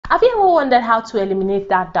Have you ever wondered how to eliminate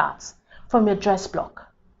that dart from your dress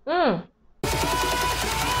block?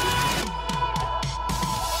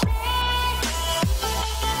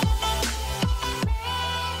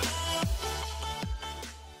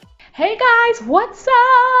 Hey guys, what's up?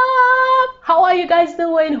 How are you guys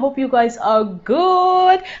doing? Hope you guys are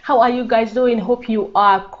good. How are you guys doing? Hope you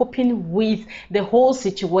are coping with the whole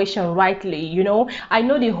situation rightly. I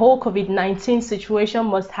know the whole COVID-19 situation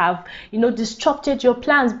must have, disrupted your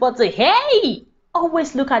plans, but hey,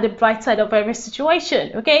 always look at the bright side of every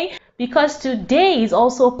situation, okay? Because today is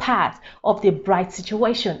also part of the bright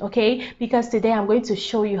situation, okay? Because today I'm going to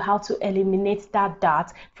show you how to eliminate that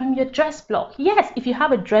dart from your dress block. Yes, if you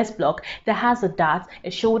have a dress block that has a dart, a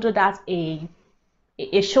shoulder dart, a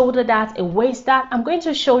shoulder dart, a waist dart, I'm going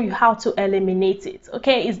to show you how to eliminate it,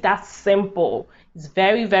 okay? It's that simple. It's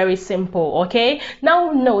very, very simple, okay?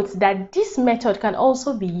 Now note that this method can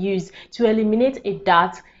also be used to eliminate a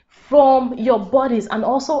dart from your bodice and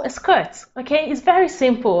also a skirt, okay? It's very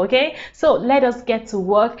simple, okay? So let us get to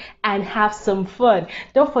work and have some fun.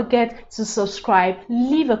 Don't forget to subscribe,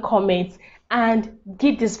 leave a comment, and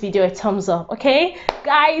give this video a thumbs up, okay?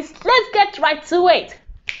 Guys, let's get right to it.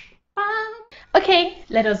 Okay,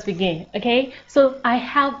 let us begin, okay? So I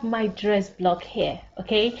have my dress block here,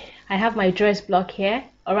 okay? I have my dress block here,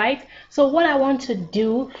 all right? So what I want to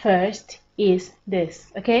do first is this,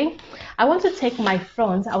 okay? I want to take my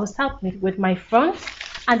front. I will start with my front,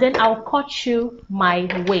 and then I'll cut through my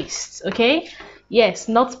waist, okay? Yes,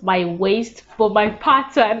 not my waist, but my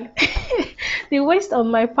pattern. The waist on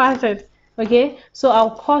my pattern, okay? So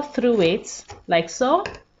I'll cut through it like so,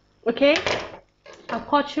 okay? I'll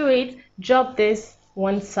cut through it, drop this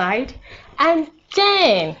one side, and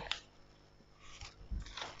then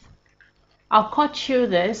I'll cut through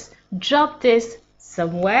this, drop this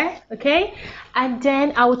somewhere, okay? And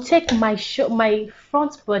then I will take my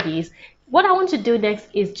front bodice. What I want to do next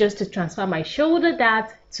is just to transfer my shoulder dart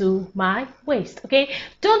to my waist, okay?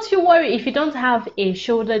 Don't you worry if you don't have a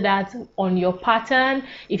shoulder dart on your pattern.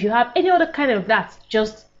 If you have any other kind of dart,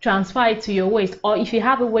 just transfer it to your waist, or if you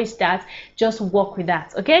have a waist dart, just work with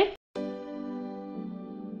that, okay?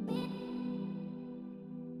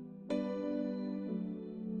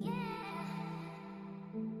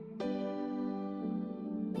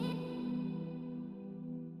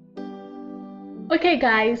 Okay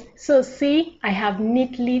guys, so see, I have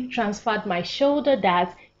neatly transferred my shoulder dart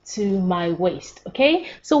to my waist, okay?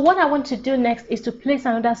 So what I want to do next is to place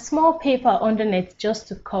another small paper underneath just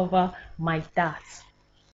to cover my darts.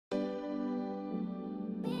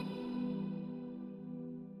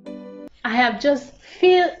 I have just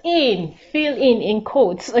fill in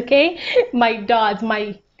quotes, okay? My darts,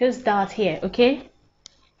 this dart here, okay?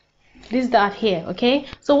 This dart here, okay?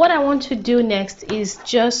 So what I want to do next is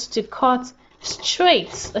just to cut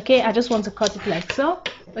straight, okay? I just want to cut it like so,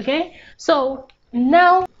 okay? So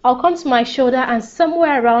now I'll come to my shoulder, and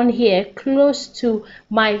somewhere around here close to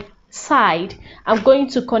my side I'm going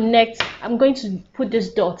to put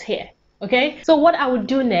this dot here, okay? So what I will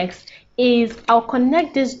do next is I'll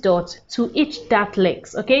connect this dot to each dart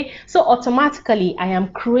legs, okay? So automatically I am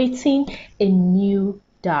creating a new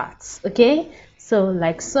dart, okay? So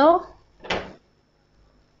like so,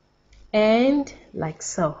 and like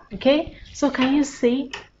so, okay? So can you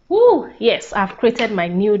see? Woo, yes, I've created my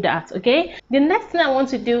new dart, okay? The next thing I want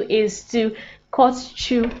to do is to cut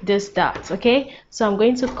through this dart, okay? So I'm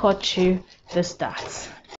going to cut through this dart.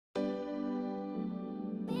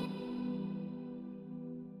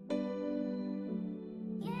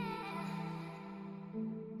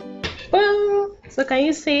 Boom! So can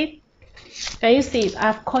you see it? Can you see it?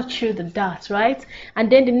 I've cut through the dart, right?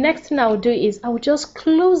 And then the next thing I'll do is I will just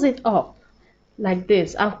close it up like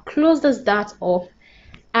this. I'll close this dart up,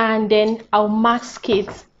 and then I'll mask it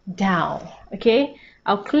down, okay?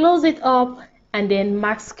 I'll close it up and then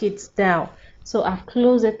mask it down. So I've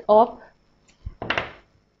closed it up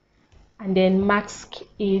and then mask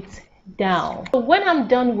it down. So when I'm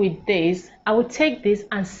done with this, I will take this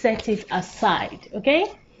and set it aside,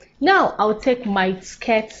 okay? Now I'll take my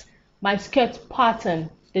skirt pattern,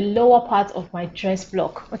 the lower part of my dress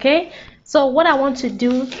block, okay? So what I want to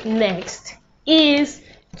do next is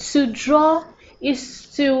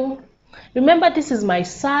to remember, this is my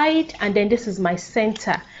side and then this is my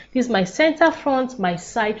center. This is my center front, my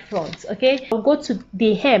side front, okay? I'll go to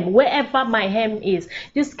the hem, wherever my hem is.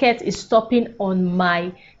 This skirt is stopping on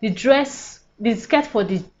this skirt for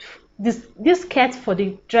the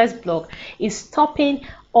dress block is stopping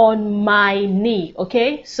on my knee,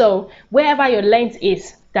 okay? So wherever your length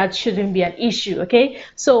is, that shouldn't be an issue, okay?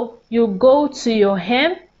 So you go to your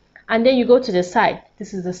hem and then you go to the side.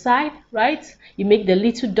 This is the side, right? You make the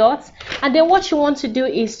little dots, and then what you want to do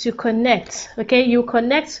is to connect. Okay, you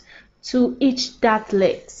connect to each dart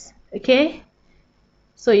legs. Okay,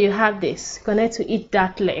 so you have this, connect to each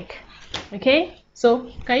dart leg. Okay, so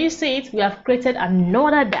can you see it? We have created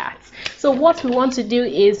another dart. So what we want to do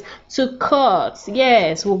is to cut.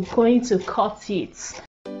 Yes, we're going to cut it.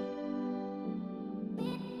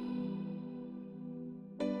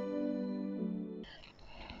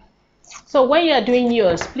 So when you are doing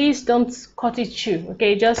yours, please don't cut it through.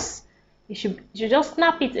 Okay, you should just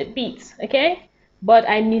snap it a bit. Okay, but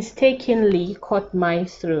I mistakenly cut mine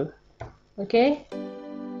through. Okay,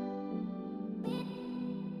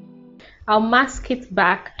 I'll mask it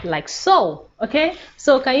back like so. Okay,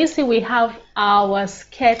 so can you see we have our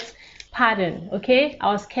skirt pattern? Okay,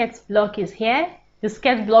 our skirt block is here, the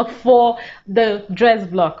skirt block for the dress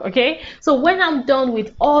block. Okay, so when I'm done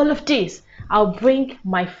with all of this, I'll bring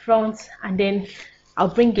my front and then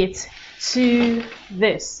I'll bring it to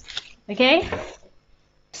this. Okay,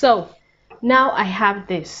 so now I have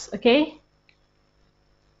this. Okay,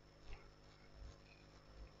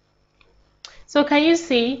 so can you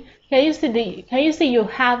see you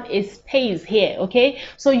have a space here? Okay,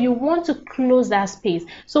 so you want to close that space.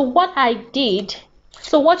 So what I did,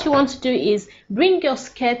 so what you want to do is bring your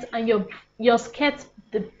skirt and your skirt,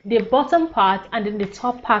 the bottom part and then the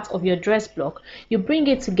top part of your dress block, you bring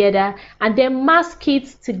it together and then mask it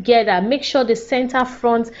together. Make sure the center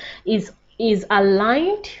front is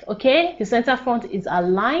aligned. Okay, the center front is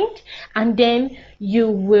aligned, and then you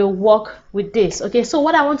will work with this. Okay, so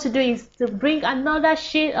what I want to do is to bring another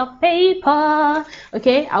sheet of paper.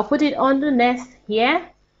 Okay, I'll put it on the nest here.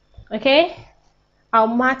 Okay, I'll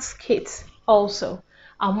mask it also.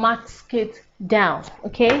 I'll mask it down.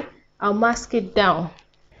 Okay, I'll mask it down.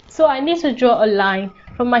 So I need to draw a line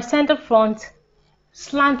from my center front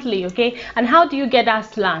slantly. Okay, and how do you get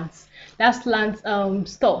that slant? That slant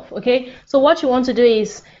stuff. Okay, so what you want to do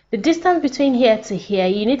is the distance between here to here,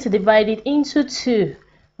 you need to divide it into 2.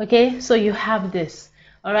 Okay, so you have this.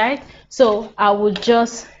 All right, so I will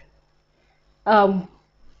just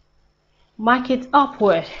mark it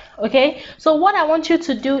upward. Okay, so what I want you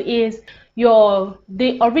to do is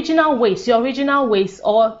the original waist,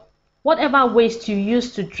 or whatever waist you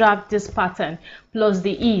use to drag this pattern, plus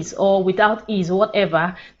the ease or without ease,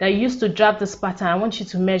 whatever that you used to drag this pattern, I want you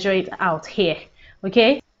to measure it out here.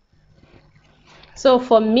 Okay, so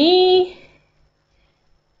for me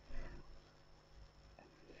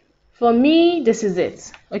this is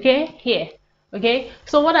it. Okay, here. Okay,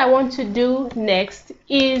 so what I want to do next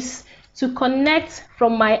is to connect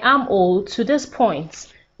from my armhole to this point.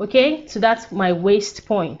 Okay, so that's my waist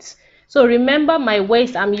point. So remember, my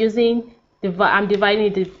waist, I'm dividing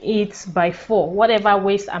it by 4. Whatever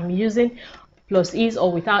waist I'm using, plus ease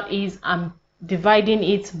or without ease, I'm dividing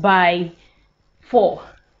it by 4.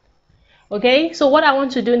 Okay, so what I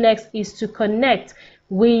want to do next is to connect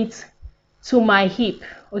to my hip.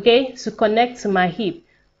 Okay, to connect to my hip.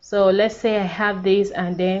 So let's say I have this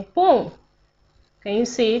and then boom. Can you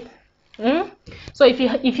see it? So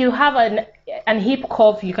if you have an hip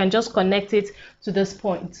curve, you can just connect it to this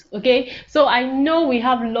point. Okay, so I know we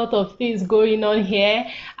have a lot of things going on here,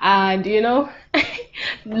 and you know, a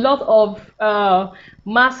lot of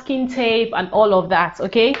masking tape and all of that.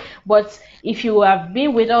 Okay, but if you have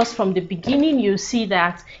been with us from the beginning, you see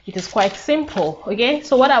that it is quite simple. Okay,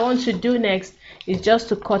 so what I want to do next is just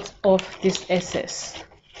to cut off this excess.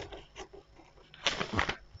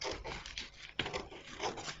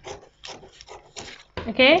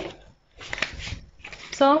 Okay,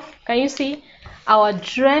 so can you see our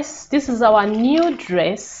dress? This is our new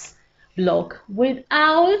dress block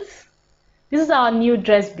without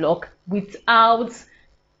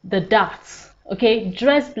the darts. Okay,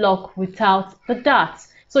 dress block without the darts.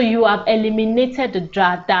 So you have eliminated the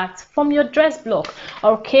dart from your dress block.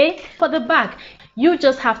 Okay, for the back, you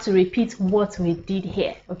just have to repeat what we did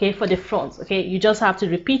here. Okay, for the front, okay, you just have to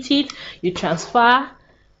repeat it. You transfer,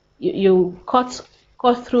 you cut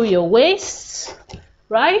through your waist,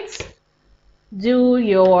 right? Do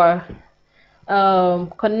your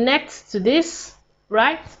connect to this,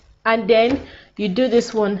 right? And then you do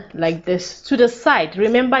this one like this to the side.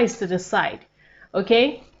 Remember, it's to the side.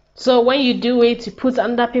 Okay, so when you do it, you put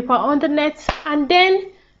under paper on the net, and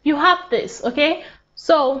then you have this. Okay,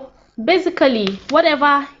 so basically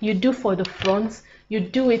whatever you do for the front, you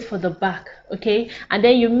do it for the back. Okay, and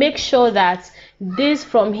then you make sure that this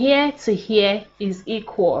from here to here is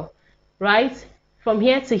equal, right? From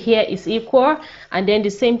here to here is equal, and then the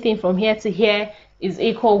same thing from here to here is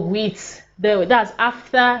equal with that's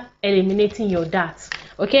after eliminating your darts.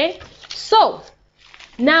 Okay, so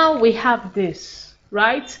Now we have this,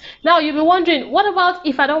 right? Now you'll be wondering, what about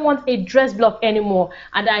if I don't want a dress block anymore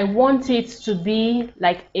and I want it to be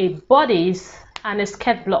like a bodice and a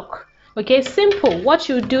skirt block? Okay, simple. What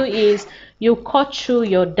you do is you cut through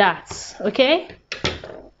your darts, okay?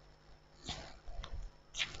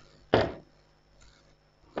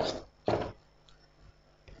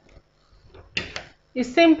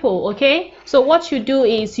 It's simple, okay? So what you do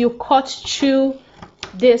is you cut through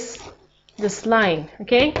this line,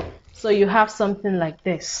 okay? So you have something like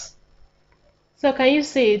this. So can you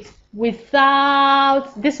see it?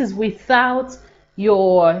 This is without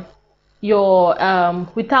your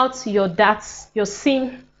without your darts, your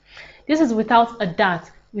seam. This is without a dart,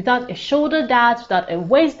 without a shoulder dart, without a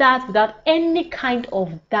waist dart, without any kind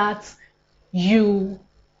of dart you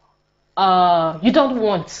don't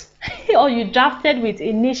want or you drafted with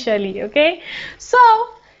initially. Okay, so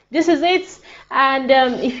this is it. And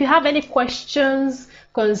if you have any questions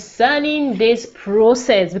concerning this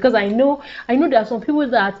process, because I know there are some people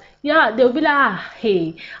that, yeah, they'll be like,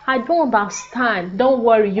 hey, I don't understand. Don't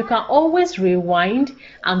worry, you can always rewind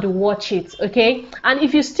and watch it. Okay, and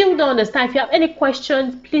if you still don't understand, if you have any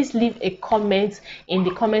questions, please leave a comment in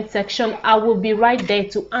the comment section. I will be right there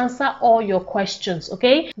to answer all your questions.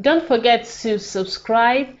 Okay, don't forget to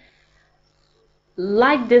subscribe,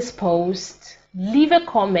 like this post, leave a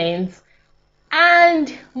comment,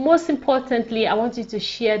 and most importantly, I want you to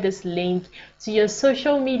share this link to your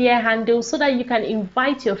social media handle so that you can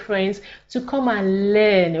invite your friends to come and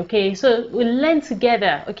learn. Okay, so we'll learn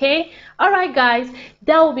together. Okay, all right guys,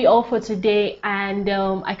 that will be all for today, and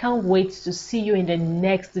I can't wait to see you in the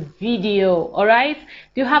next video. All right,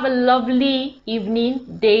 do have a lovely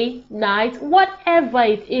evening, day, night, whatever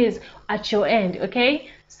it is at your end.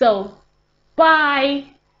 Okay, so bye,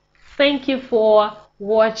 thank you for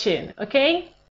watching. Okay.